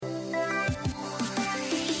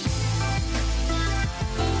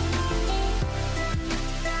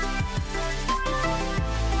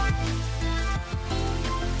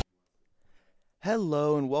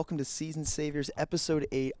Hello and welcome to Season Saviors Episode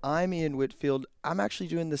 8. I'm Ian Whitfield. I'm actually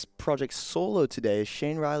doing this project solo today.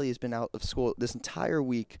 Shane Riley has been out of school this entire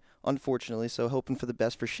week, unfortunately, so hoping for the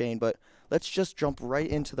best for Shane. But let's just jump right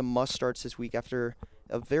into the must-starts this week after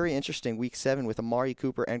a very interesting Week 7 with Amari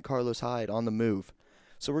Cooper and Carlos Hyde on the move.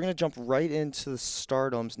 So we're going to jump right into the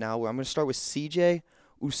stardoms now. I'm going to start with CJ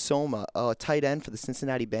Usoma, a tight end for the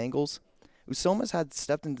Cincinnati Bengals. Usoma's had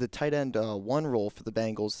stepped into the tight end one role for the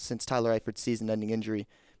Bengals since Tyler Eifert's season-ending injury,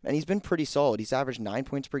 and he's been pretty solid. He's averaged 9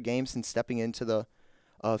 points per game since stepping into the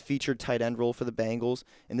featured tight end role for the Bengals,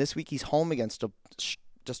 and this week he's home against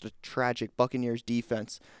just a tragic Buccaneers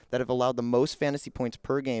defense that have allowed the most fantasy points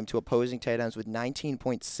per game to opposing tight ends with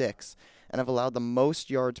 19.6, and have allowed the most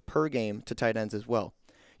yards per game to tight ends as well.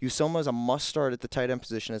 Usoma is a must-start at the tight end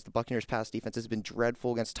position as the Buccaneers' pass defense has been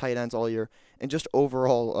dreadful against tight ends all year, and just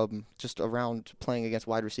overall, just around playing against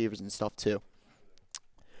wide receivers and stuff too.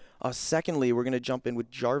 Secondly, we're going to jump in with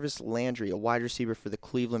Jarvis Landry, a wide receiver for the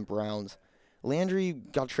Cleveland Browns. Landry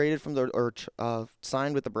got traded from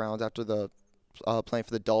signed with the Browns after playing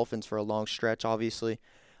for the Dolphins for a long stretch, obviously.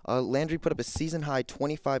 Landry put up a season-high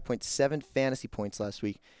 25.7 fantasy points last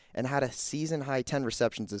week and had a season-high 10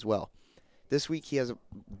 receptions as well. This week he has a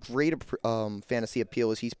great fantasy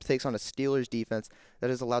appeal as he takes on a Steelers defense that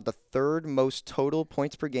has allowed the third most total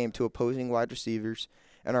points per game to opposing wide receivers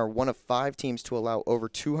and are one of 5 teams to allow over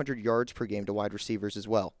 200 yards per game to wide receivers as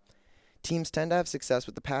well. Teams tend to have success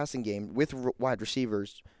with the passing game with wide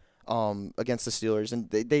receivers against the Steelers, and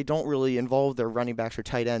they don't really involve their running backs or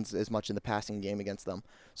tight ends as much in the passing game against them.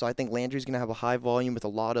 So I think Landry's going to have a high volume with a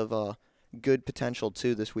lot of good potential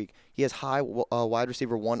too this week. He has high wide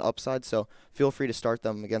receiver 1 upside, so feel free to start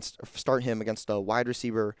him against a wide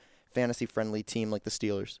receiver fantasy friendly team like the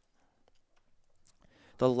Steelers.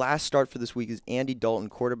 The last start for this week is Andy Dalton,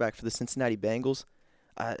 quarterback for the Cincinnati Bengals.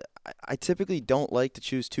 I typically don't like to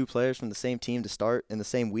choose 2 players from the same team to start in the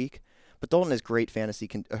same week, but Dalton has great fantasy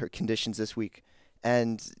conditions this week,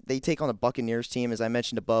 and they take on the Buccaneers team, as I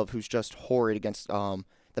mentioned above, who's just horrid against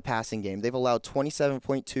the passing game. They've allowed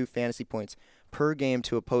 27.2 fantasy points per game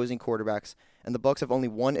to opposing quarterbacks, and the Bucs have only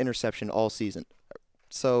 1 interception all season.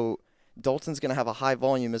 So Dalton's going to have a high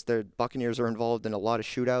volume as their Buccaneers are involved in a lot of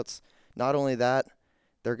shootouts. Not only that,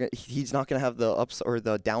 he's not going to have the ups or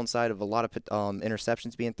the downside of a lot of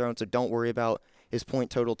interceptions being thrown, so don't worry about his point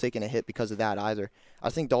total taking a hit because of that either. I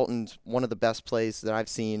think Dalton's one of the best plays that I've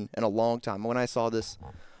seen in a long time. When I saw this,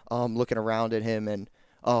 looking around at him and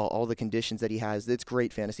all the conditions that he has, it's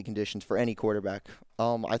great fantasy conditions for any quarterback.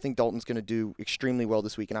 I think Dalton's going to do extremely well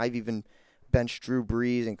this week, and I've even benched Drew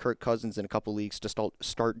Brees and Kirk Cousins in a couple leagues to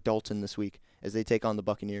start Dalton this week as they take on the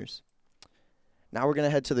Buccaneers. Now we're going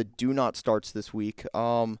to head to the do-not starts this week.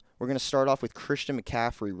 We're going to start off with Christian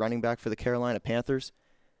McCaffrey, running back for the Carolina Panthers.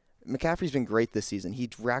 McCaffrey's been great this season. He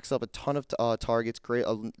racks up a ton of targets,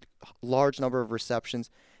 a large number of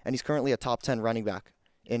receptions, and he's currently a top 10 running back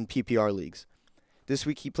in PPR leagues. This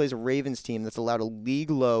week he plays a Ravens team that's allowed a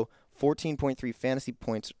league-low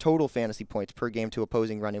 14.3 total fantasy points per game to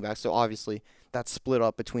opposing running backs. So obviously that's split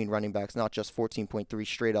up between running backs, not just 14.3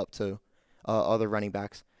 straight up to other running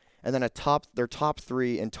backs. And then their top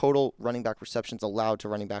 3 in total running back receptions allowed to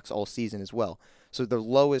running backs all season as well. So their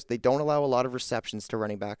lowest, they don't allow a lot of receptions to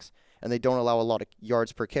running backs, and they don't allow a lot of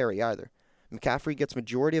yards per carry either. McCaffrey gets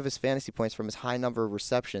majority of his fantasy points from his high number of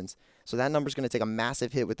receptions, so that number's going to take a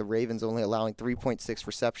massive hit with the Ravens only allowing 3.6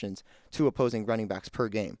 receptions to opposing running backs per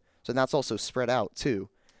game. So that's also spread out too.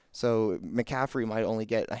 So McCaffrey might only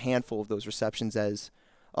get a handful of those receptions as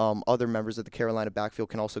other members of the Carolina backfield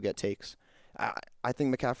can also get takes. I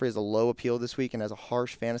think McCaffrey has a low appeal this week and as a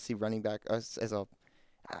harsh fantasy running back,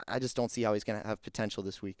 I just don't see how he's going to have potential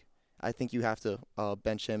this week. I think you have to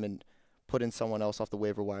bench him and put in someone else off the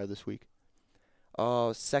waiver wire this week.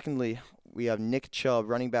 Secondly, we have Nick Chubb,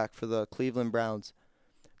 running back for the Cleveland Browns.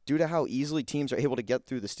 Due to how easily teams are able to get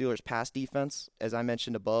through the Steelers' pass defense, as I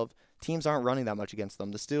mentioned above, teams aren't running that much against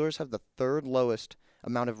them. The Steelers have the 3rd lowest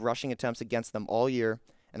amount of rushing attempts against them all year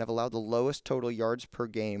and have allowed the lowest total yards per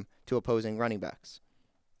game to opposing running backs.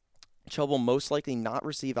 Chubb will most likely not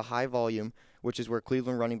receive a high volume, which is where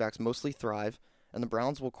Cleveland running backs mostly thrive, and the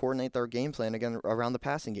Browns will coordinate their game plan again around the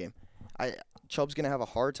passing game. Chubb's going to have a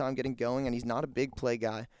hard time getting going, and he's not a big play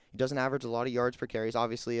guy. He doesn't average a lot of yards per carries,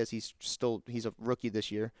 obviously, as he's a rookie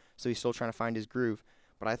this year, so he's still trying to find his groove.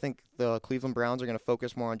 But I think the Cleveland Browns are going to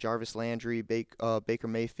focus more on Jarvis Landry, Baker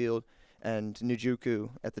Mayfield, and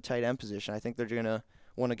Njoku at the tight end position. I think they're going to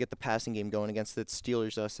want to get the passing game going against the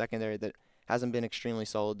Steelers' secondary that hasn't been extremely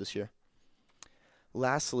solid this year.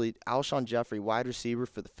 Lastly, Alshon Jeffrey, wide receiver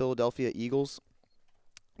for the Philadelphia Eagles.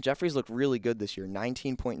 Jeffries looked really good this year,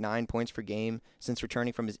 19.9 points per game since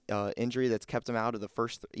returning from his injury that's kept him out of the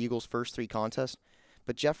Eagles' first 3 contests.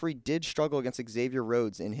 But Jeffrey did struggle against Xavier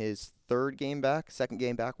Rhodes in his second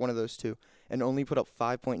game back, one of those two, and only put up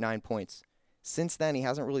 5.9 points. Since then, he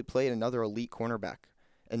hasn't really played another elite cornerback,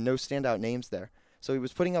 and no standout names there. So he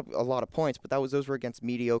was putting up a lot of points, but those were against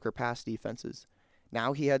mediocre pass defenses.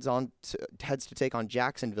 Now he heads to take on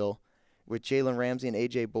Jacksonville with Jalen Ramsey and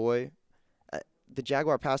A.J. Boy. The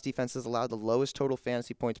Jaguar pass defense has allowed the lowest total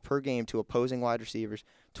fantasy points per game to opposing wide receivers,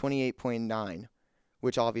 28.9,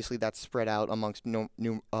 which obviously that's spread out amongst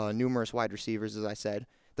numerous wide receivers, as I said.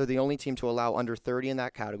 They're the only team to allow under 30 in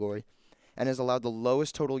that category, and has allowed the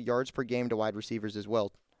lowest total yards per game to wide receivers as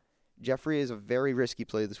well. Jeffrey is a very risky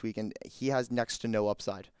play this week, and he has next to no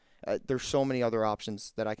upside. There's so many other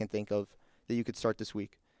options that I can think of that you could start this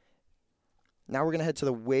week. Now we're going to head to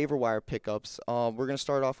the waiver wire pickups. We're going to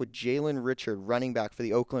start off with Jalen Richard, running back for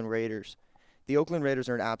the Oakland Raiders. The Oakland Raiders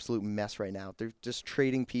are an absolute mess right now. They're just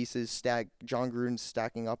trading pieces. John Gruden's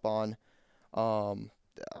stacking up on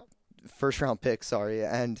first-round picks,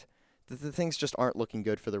 and the things just aren't looking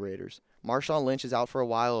good for the Raiders. Marshawn Lynch is out for a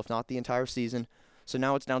while, if not the entire season. So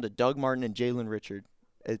now it's down to Doug Martin and Jalen Richard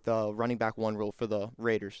at the running back 1 role for the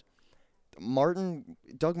Raiders.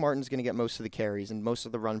 Doug Martin's going to get most of the carries and most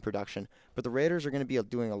of the run production, but the Raiders are going to be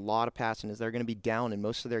doing a lot of passing as they're going to be down in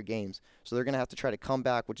most of their games. So they're going to have to try to come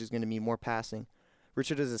back, which is going to mean more passing.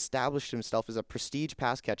 Richard has established himself as a prestige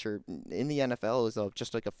pass catcher in the NFL as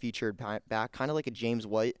just like a featured back, kind of like a James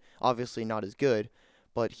White. Obviously not as good,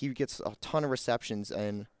 but he gets a ton of receptions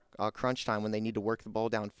and crunch time when they need to work the ball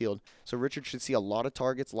downfield. So Richard should see a lot of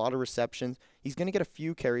targets, a lot of receptions. He's going to get a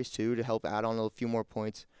few carries too to help add on a few more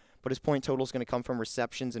points. But his point total is going to come from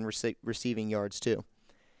receptions and receiving yards too.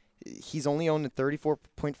 He's only owned in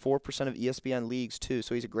 34.4% of ESPN leagues too,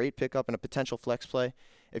 so he's a great pickup and a potential flex play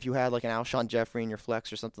if you had like an Alshon Jeffrey in your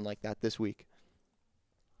flex or something like that this week.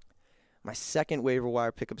 My second waiver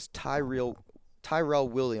wire pickup is Tyrell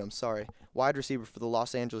Williams, wide receiver for the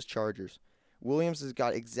Los Angeles Chargers. Williams has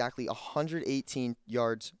got exactly 118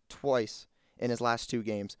 yards twice in his last 2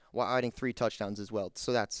 games, while adding 3 touchdowns as well.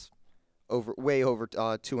 So that's way over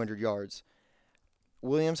 200 yards.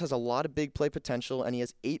 Williams has a lot of big play potential, and he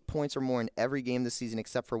has 8 points or more in every game this season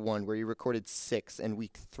except for one, where he recorded 6 in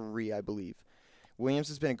week 3, I believe. Williams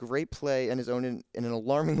has been a great play and is owned in an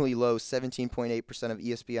alarmingly low 17.8% of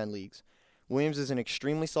ESPN leagues. Williams is an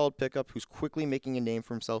extremely solid pickup who's quickly making a name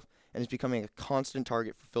for himself and is becoming a constant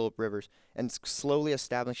target for Phillip Rivers and slowly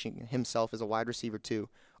establishing himself as a wide receiver too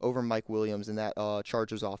over Mike Williams in that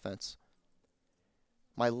Chargers offense.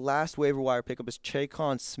 My last waiver wire pickup is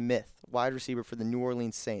Tre'Quan Smith, wide receiver for the New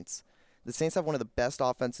Orleans Saints. The Saints have one of the best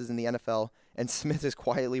offenses in the NFL, and Smith is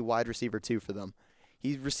quietly wide receiver 2 for them.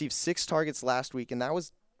 He received 6 targets last week, and that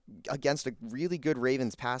was against a really good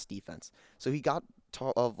Ravens pass defense. So he got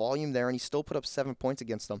volume there, and he still put up 7 points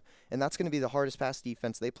against them, and that's going to be the hardest pass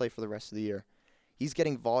defense they play for the rest of the year. He's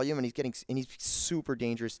getting volume, and he's super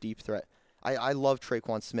dangerous deep threat. I love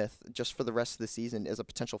Tre'Quan Smith just for the rest of the season as a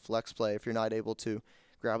potential flex play if you're not able to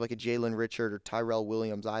grab like a Jalen Richard or Tyrell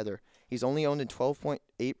Williams either. He's only owned in 12.8%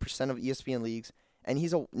 of ESPN leagues, and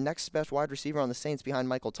he's a next best wide receiver on the Saints behind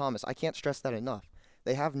Michael Thomas. I can't stress that enough.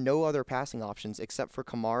 They have no other passing options except for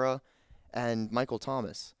Kamara and Michael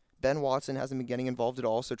Thomas. Ben Watson hasn't been getting involved at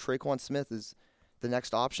all, so Tre'Quan Smith is the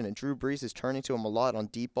next option, and Drew Brees is turning to him a lot on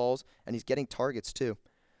deep balls, and he's getting targets too.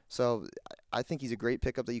 So I think he's a great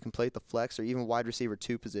pickup that you can play at the flex or even wide receiver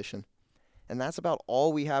 2 position. And that's about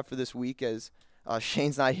all we have for this week, as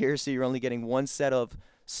Shane's not here, so you're only getting one set of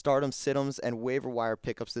stardom, sit-ems, and waiver wire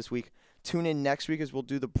pickups this week. Tune in next week as we'll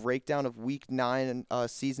do the breakdown of Week 9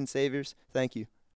 and season savers. Thank you.